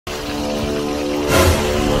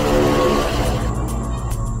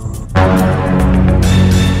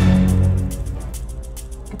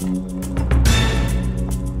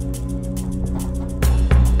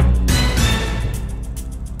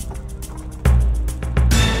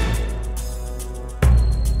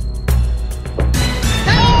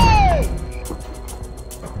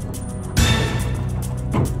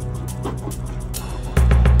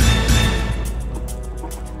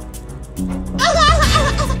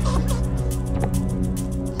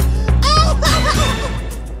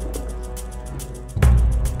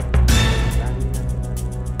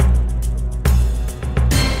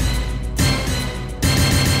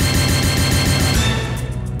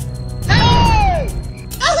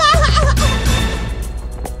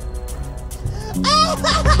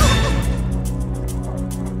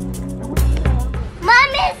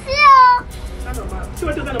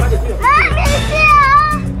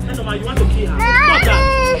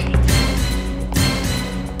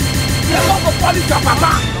your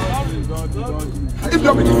papa. If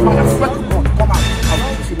you be this man, I swear to God, come out. I'll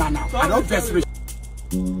beat you now. I don't vex rich.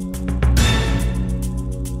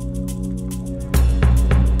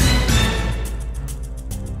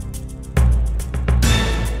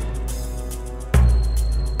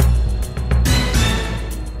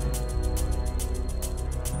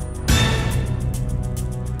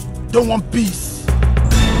 Don't want peace.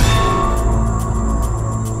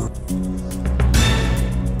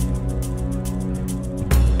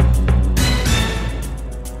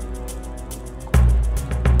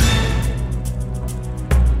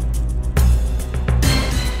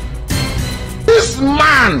 This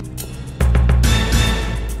man.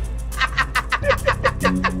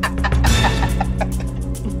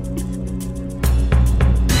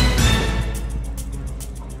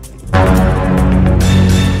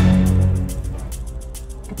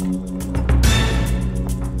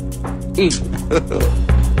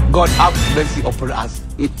 God have mercy upon us.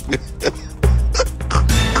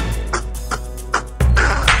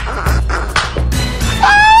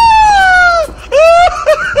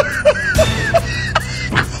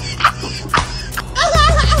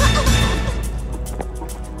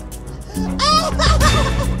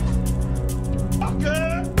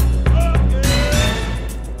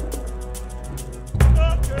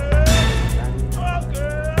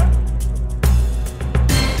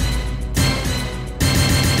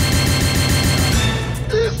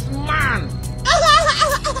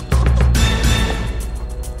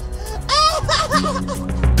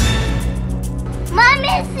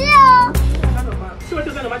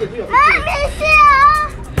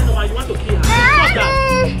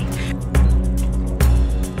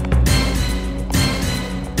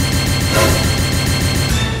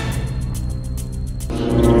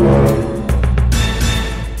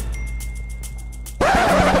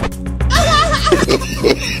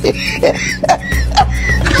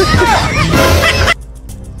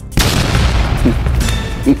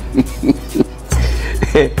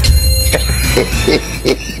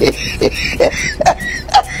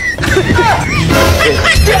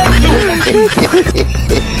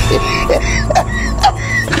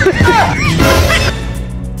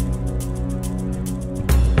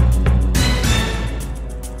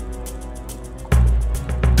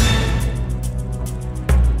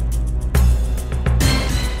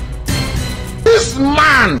 This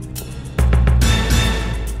man.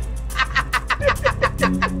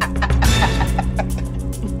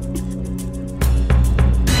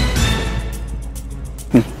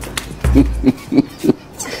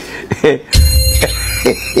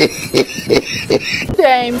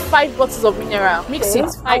 Then 5 bottles of mineral. Mix it.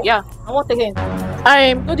 Yeah. I want again.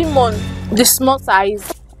 Golden Mon, the small size.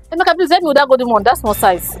 Emeka, please help me with that Golden Mon, that small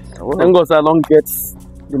size. Thank God I don't get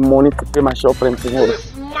the money to pay my shop rent tomorrow.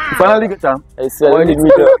 You finally get them. I said,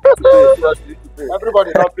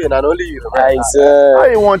 everybody not paying and only you. I said, how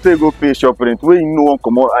you want to go pay shop rent? Where you know one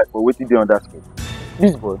come out for waiting there on that school?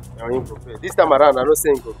 This boy. This time around, I don't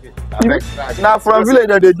say go pay. Now from village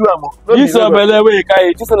that they do am. You saw better way,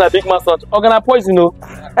 guy. Just a big massage. Organ poison, no.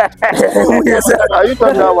 Yes, sir. Are you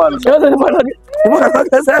talking that one?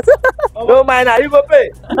 No man, you go pay.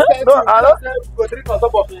 No, I don't go drink on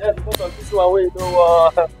top of your head because of this one way. No,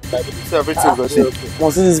 everything goes okay.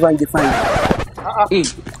 Once this is one define.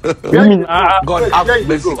 God have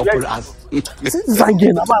mercy upon us.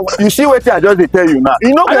 You see what I just tell you now.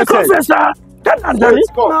 You know what I said. Come.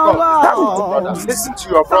 Listen to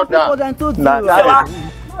your brother.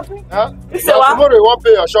 Tomorrow you won't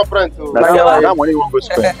pay your shop rent. That money you won't go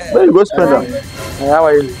spend. Where you go spend them? How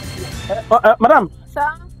are you? Madam. Sir?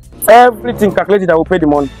 Everything calculated, I will pay the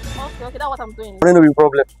money. Okay, that's what I'm doing. No be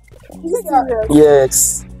problem. Is it serious?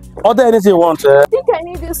 Yes. Order anything you want. I think I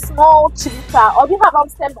need this small chita. Or do you have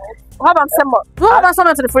Amstel malt? Do you have Amstel malt? Do you have Amstel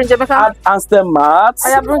malt to the fridge, Rebecca? Add Amstel malt. I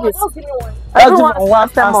have bring it. Give me one. Everyone one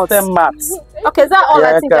Amstel malt. Okay, is that all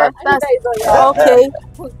I think? That's okay.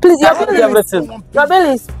 Please, your bill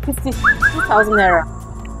is 52,000 naira.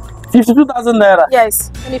 52,000 naira?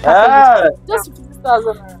 Yes. Just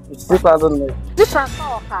 52,000 naira. 52,000 naira. This transfer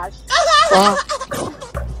or cash?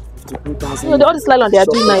 You know, all this line they are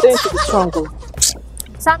doing now, they don't need to be strong.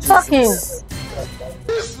 So I'm talking.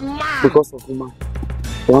 Because of woman.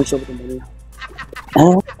 They won't show the money.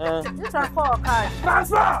 This transfer or cash?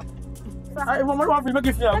 Transfer! If I'm not going to make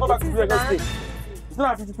it, I'll go back to the next day. It's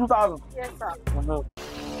not 52,000. Yes, sir.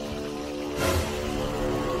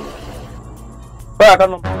 Where I can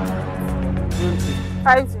number? 50.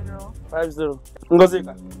 50.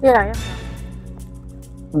 Ngozika. Yeah, yes, sir.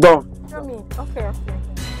 Done. Show me. Okay.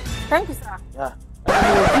 Thank you, sir. Yeah.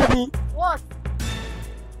 Give me. What?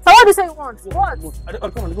 So what do you say you want? What?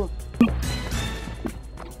 Come on, go.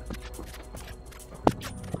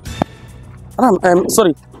 Madam,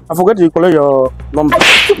 sorry, I forgot to collect your number. Are you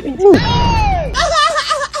stupid?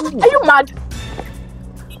 Are you mad?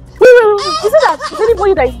 Wait. Is it that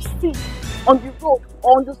anybody that you see on the road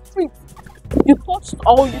or on the street, you touched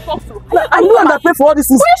or you talk to? Are you and I pay for all this?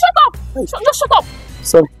 Will you shut up? Just shut up.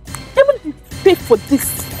 Sorry. Even if you pay for this,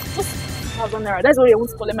 just 1,000 naira. That's why you want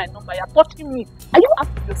to collect my number. You're touching me. Are you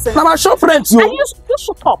asking yourself? Now my shop friend too. And you just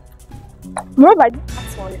shut up. Moreover, I didn't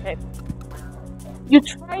ask for your help. You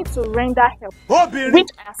tried to render help,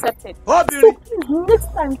 which I accepted. So please, next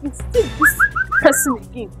time you see this person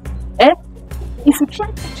again, if you try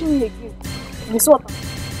touching me again, you saw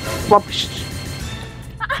rubbish.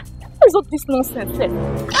 What is all this nonsense?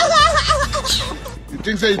 You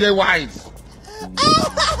think so they're wise?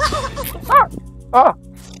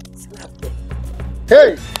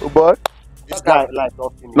 Hey, oh boy. This guy like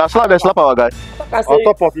talking. Now slap our guy. On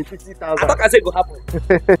top of 50,000. I thought I said it go happen.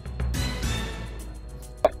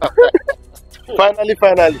 Finally.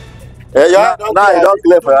 Yeah, you don't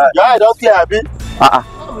clear for that. Yeah, you don't clear, Abi.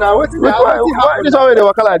 Now wait till this one they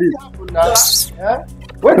work like this.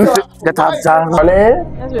 Get out, Honey,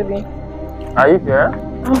 Yes, baby. are you here?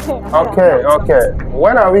 Okay. Okay.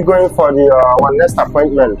 When are we going for the our next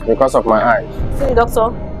appointment because of my eyes? See the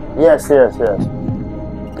doctor. Yes.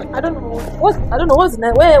 I don't know. What's the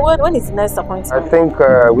next? When is the next appointment? I think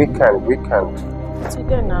weekend.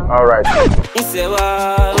 Today now. All right.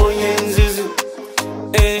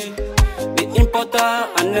 The importer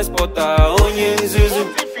and exporter Onyen Zuzu.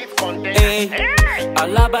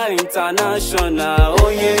 Alaba International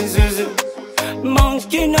Onyen Zuzu.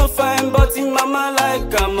 Monkey no fine but in mama like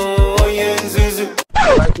Onyen Zuzu.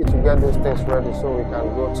 I'd like you to get those things ready so we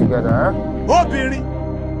can go together, Oh, Billy.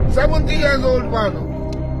 70 years old man.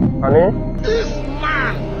 Honey? This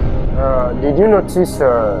man. Did you notice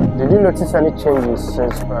any changes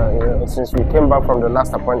since we came back from the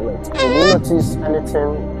last appointment? Did you notice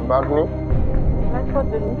anything about me? Like what,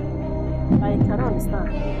 baby? I cannot understand.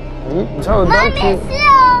 So don't you?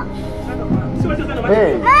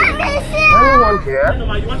 Hey, anyone here?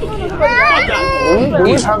 Do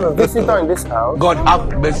we have a visitor in this house? God have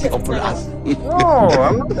mercy upon us. No,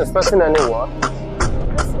 I'm not expecting anyone.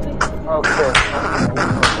 Okay.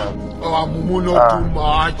 Oh, I'm not too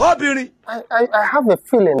much. Oh, Billy. I have a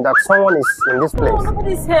feeling that someone is in this place. No,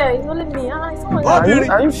 nobody's here. It's only me. Someone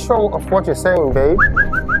Are you sure of what you're saying, babe?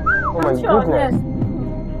 Oh my goodness. Yes.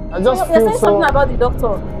 I just You're feel saying something about the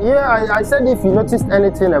doctor. Yeah, I said if you noticed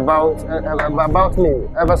anything about me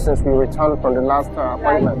ever since we returned from the last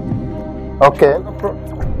appointment. Okay.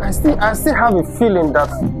 I still have a feling that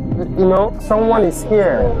someone is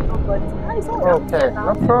here. Okay,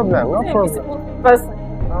 no problem. No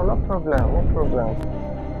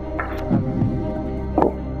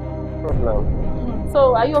problem. So,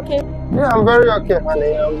 are you okay? Yeah, I'm very okay,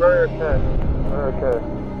 honey. I'm very okay.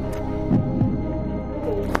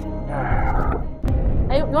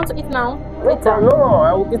 You want to eat now? Later. No,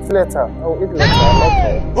 I will eat later. I'm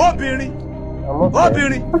okay. Oh, Billy. I'm okay. Oh,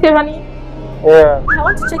 Billy. Okay, honey. Yeah. I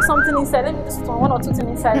want to check something inside. Let me just put one or two things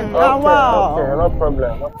inside. Okay, no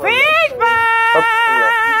problem. Love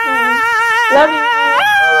you.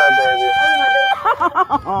 Alright, baby.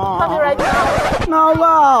 Call me right now. No,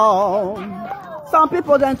 wow. Some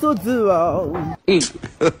people then to do.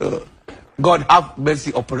 God have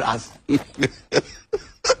mercy upon us.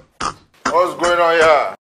 What's going on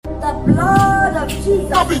here? The blood of Jesus.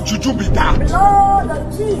 Not be juju be that. Blood of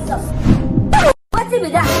Jesus. What's it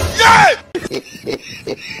with that?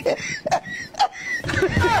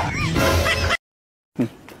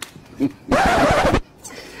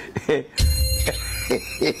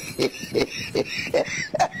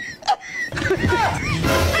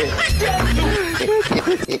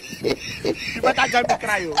 You better join me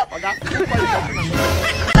cry, okay?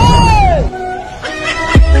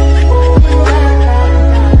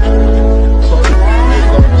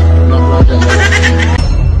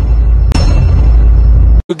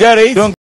 You get it? Don't